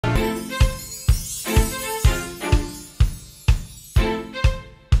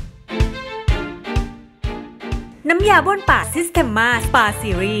น้ำยาบ้วนปากซิสเตมมาสปา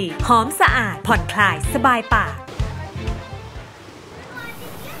ซีรีส์หอมสะอาดผ่อนคลายสบายปาก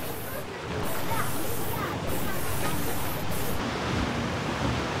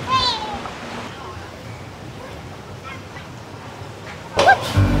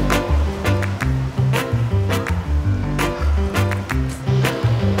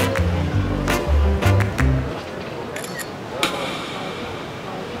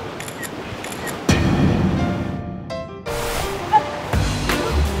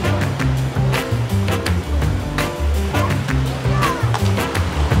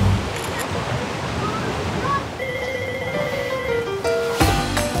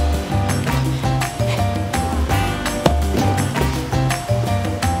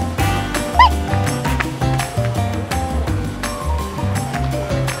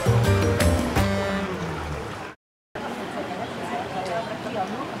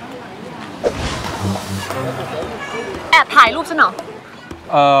แอบถ่ายรูปฉันเหรอ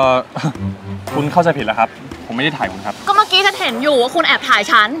คุณเข้าใจผิดแล้วครับผมไม่ได้ถ่ายคุณครับก็เมื่อกี้ฉันเห็นอยู่ว่าคุณแอบถ่าย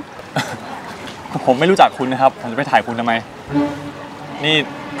ฉันผมไม่รู้จักคุณนะครับผมจะไปถ่ายคุณทำไมนี่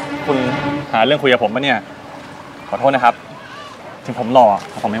คุณหาเรื่องคุยกับผมปะเนี่ยขอโทษนะครับถึงผมหล่อ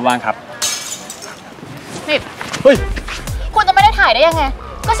ผมไม่ว่างครับนี่เฮ้ยคุณจะไม่ได้ถ่ายได้ยังไง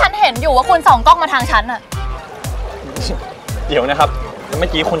ก็ฉันเห็นอยู่ว่าคุณส่องกล้องมาทางฉันอะเดี๋ยวนะครับเมื่อ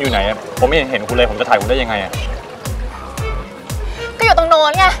กี้คุณอยู่ไหนผมไม่เห็นคุณเลยผมจะถ่ายคุณได้ยังไงก็อยู่ตรงโน้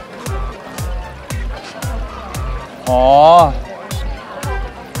นไงอ๋อ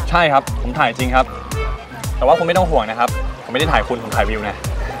ใช่ครับผมถ่ายจริงครับแต่ว่าคุณไม่ต้องห่วงนะครับผมไม่ได้ถ่ายคุณผมถ่ายวิวนะ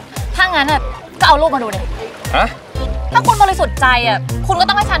ถ้างั้นอ่ะก็เอารูปมาดูดิฮะถ้าคุณบริสุทธิ์ใจอ่ะคุณก็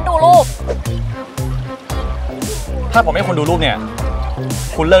ต้องให้ฉันดูรูปถ้าผมให้คุณดูรูปเนี่ย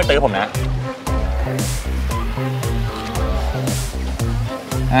คุณเลิกตื้อผมนะ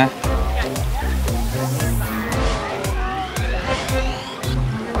ฮะ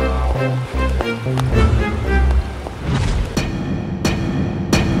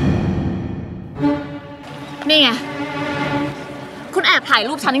นี่ไงคุณแอบถ่าย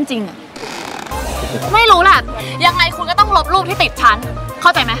รูปฉันจริงๆอ่ะไม่รู้แหละยังไงคุณก็ต้องลบรูปที่ติดฉันเข้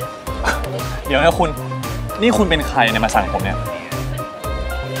าใจไหมเดี๋ยวนะคุณนี่คุณเป็นใครเนี่ยมาสั่งผมเนี่ย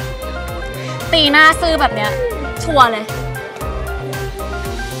ตีหน้าซื่อแบบเนี้ยชัวร์เลย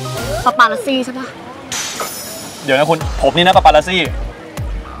ปาปาลัสซี่ใช่ปะเดี๋ยวนะคุณผมนี่นะปาปาลัสซี่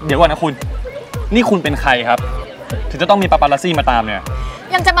เดี๋ยวก่อนนะคุณนี่คุณเป็นใครครับถึงจะต้องมีปาปาลัสซี่มาตามเนี่ย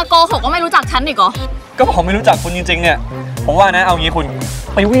ยังจะมาโกหกว่าไม่รู้จักฉันอีกเหรอก็ผมไม่รู้จักคุณจริงๆเนี่ยผมว่านะเอางี้คุณ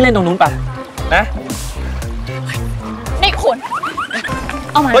ไปวิ่งเล่นตรงนู้นป่ะนะนี่คุณ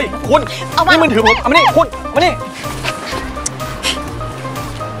เอามาเฮ้ยคุณเอามานี่มือถือผมเอามานี่คุณมานี่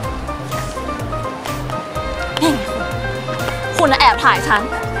คุณแอบถ่ายฉัน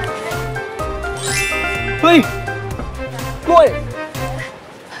เฮ้ยกล้วย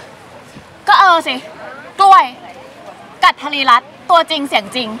ก็สิกล้วยกัดทลีรัตน์ตัวจริงเสียง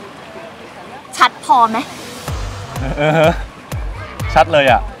จริงชัดพอไหมชัดเลย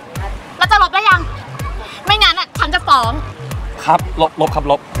อ่ะแล้วจะลบได้ยังไม่งั้นอ่ะฉันจะฟ้องครับลบครับ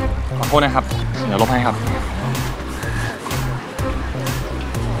ลบขอโทษนะครับเดี๋ยวลบให้ครับ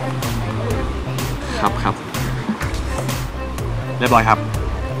ครับเรียบร้อยครับ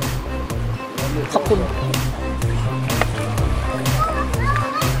ขอบคุณ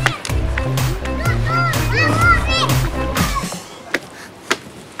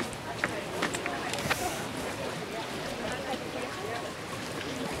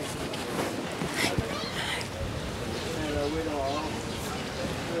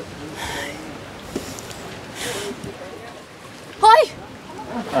เฮ้ย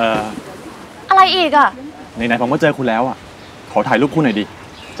อะไรอีกอ่ะไหนๆผมก็เจอคุณแล้วอ่ะขอถ่ายรูปคุณหน่อยดิ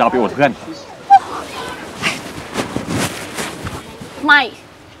จะเอาไปอวดเพื่อนไม่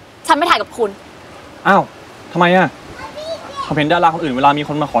ฉันไม่ถ่ายกับคุณอ้าวทำไมอ่ะผมเห็นดาราคนอื่นเวลามีค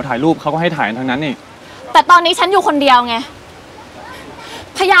นมาขอถ่ายรูปเขาก็ให้ถ่ายทั้งนั้นนี่แต่ตอนนี้ฉันอยู่คนเดียวไง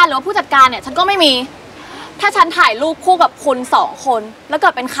พยานหรือว่าผู้จัดการเนี่ยฉันก็ไม่มีถ้าฉันถ่ายรูปคู่กับคุณ2 คนแล้วเกิ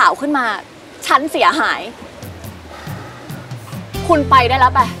ดเป็นข่าวขึ้นมาฉันเสียหายคุณไปได้แล้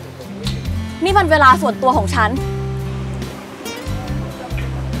วไปนี่มันเวลาส่วนตัวของฉัน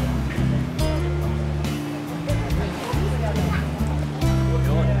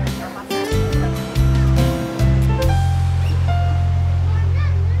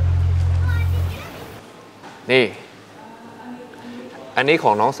นี่อันนี้ข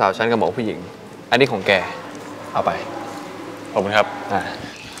องน้องสาวฉันกับหมอผู้หญิงอันนี้ของแกเอาไปขอบคุณครับ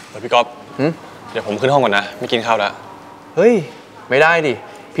พี่ก๊อฟเดี๋ยวผมขึ้นห้องก่อนนะไม่กินข้าวแล้วเฮ้ยไม่ได้ดิ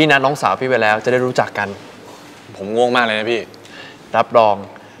พี่นัดน้องสาวพี่ไปแล้วจะได้รู้จักกันผมง่วงมากเลยนะพี่รับรอง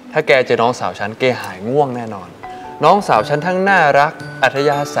ถ้าแกเจอน้องสาวฉันแกหายง่วงแน่นอน น้องสาวฉันทั้งน่ารักอัธ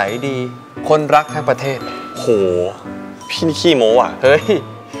ยาศัยดี คนรักทั้งประเทศโหพี่นี่ขี้โม้อ่ะเฮ้ย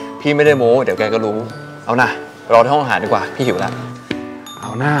พี่ไม่ได้โม้เดี๋ยวแกก็รู้เอานะรอที่ห้องอาหารดีกว่าพี่หิวแล้วเอ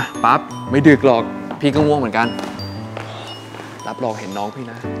าหน้าปั๊บไม่ดึกหรอกพี่ก็ง่วงเหมือนกันรับรองเห็นน้องพี่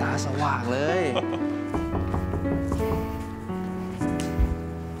นะตาสว่างเลย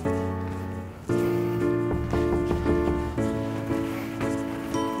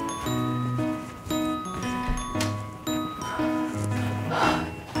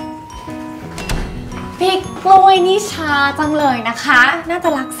พี่กล้วยนี่ช้าจังเลยนะคะน่าจะ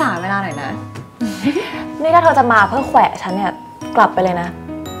รักษาเวลาหน่อยนะ นี่ถ้าเธอจะมาเพื่อแขวะฉันเนี่ยกลับไปเลยนะ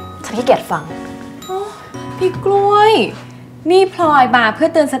ฉันขี้เกียจฟังพี่กล้วยนี่พลอยมาเพื่อ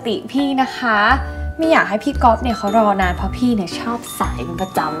เตือนสติพี่นะคะไม่อยากให้พี่ก๊อฟเนี่ยเขารอนานเพราะพี่เนี่ยชอบสายเป็นปร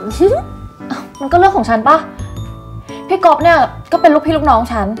ะจำ มันก็เรื่องของฉันปะพี่ก๊อฟเนี่ยก็เป็นลูกพี่ลูกน้อง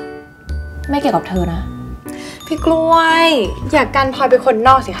ฉันไม่เกี่ยวกับเธอนะพี่กล้วยอยากกันพลอยเป็นคน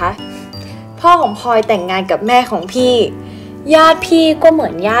นอกสิคะพ่อของพลอยแต่งงานกับแม่ของพี่ญาติพี่ก็เหมื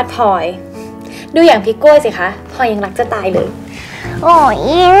อนญาติพลอยดูอย่างพี่กล้วยสิคะพลอยยังรักจะตายเลยโอ้ย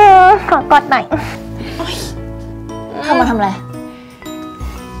ขอกอดหน่อยทำมาทำอะไร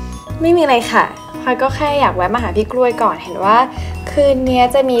ไม่มีอะไรค่ะพลอยก็แค่อยากแวะมาหาพี่กล้วยก่อนเห็นว่าคืนนี้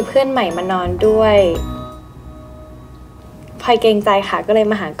จะมีเพื่อนใหม่มานอนด้วยพลอยเกรงใจค่ะก็เลย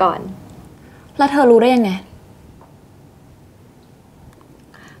มาหาก่อนแล้วเธอรู้ได้ยังไง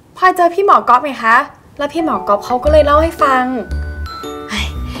พลอยเจอพี่หมอก๊อฟไงคะแล้วพี่หมอก๊อฟเขาก็เลยเล่าให้ฟัง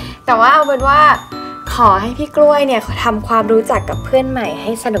แต่ว่าเอาเป็นว่าขอให้พี่กล้วยเนี่ยทำความรู้จักกับเพื่อนใหม่ใ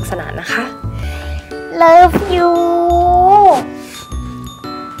ห้สนุกสนานนะคะ Love you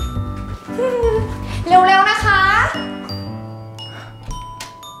เร็วๆนะคะ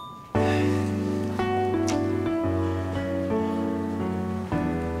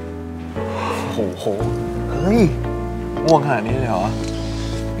โหเฮ้ยง่วงขนาดนี้เลยเหรอ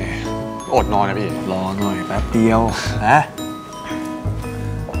อดนอนนะพี่รอหน่อยแป๊บเดียวนะ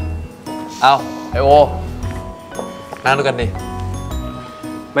เอาไอโอนั่งด้วยกันดิ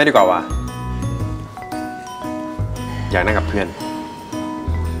ไม่ดีกว่าวะอยากนั่งกับเพื่อน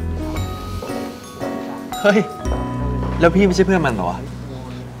เฮ้ยแล้วพี่ไม่ใช่เพื่อนมันเหรอ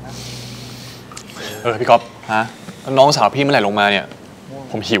พี่ก๊อฟฮะน้องสาวพี่เมื่อไหร่ลงมาเนี่ย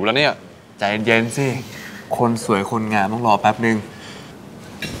ผมหิวแล้วเนี่ยใจเย็นๆสิคนสวยคนงามต้องรอแป๊บนึง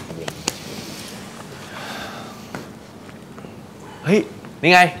เฮ้ย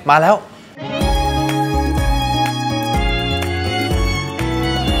นี่ไงมาแล้ว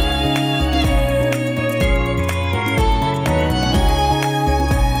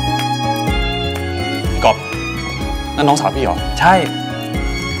กอบนั่นน้องสาวพี่เหรอใช่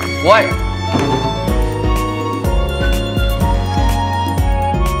เว้ย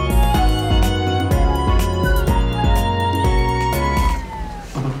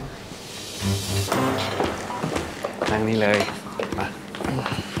นั่งนี่เลยมา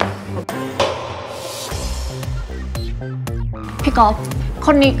พี่ก๊อฟค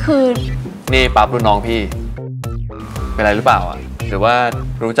นนี้คือนี่ปั๊บรุ่นน้องพี่เป็นอะไรหรือเปล่าอ่ะหรือว่า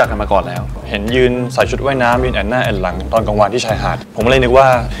รู้จักกันมาก่อนแล้วเห็นยืนใส่ชุดว่ายน้ำยืนแอนหน้าแอนหลังตอนกลางวันที่ชายหาดผมเลยนึกว่า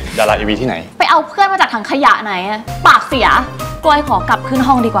ดาราอีวีที่ไหนไปเอาเพื่อนมาจากถังขยะไหนอะปากเสียกล้วยขอกลับขึ้น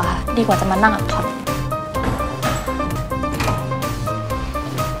ห้องดีกว่าจะมานั่งอับท็อป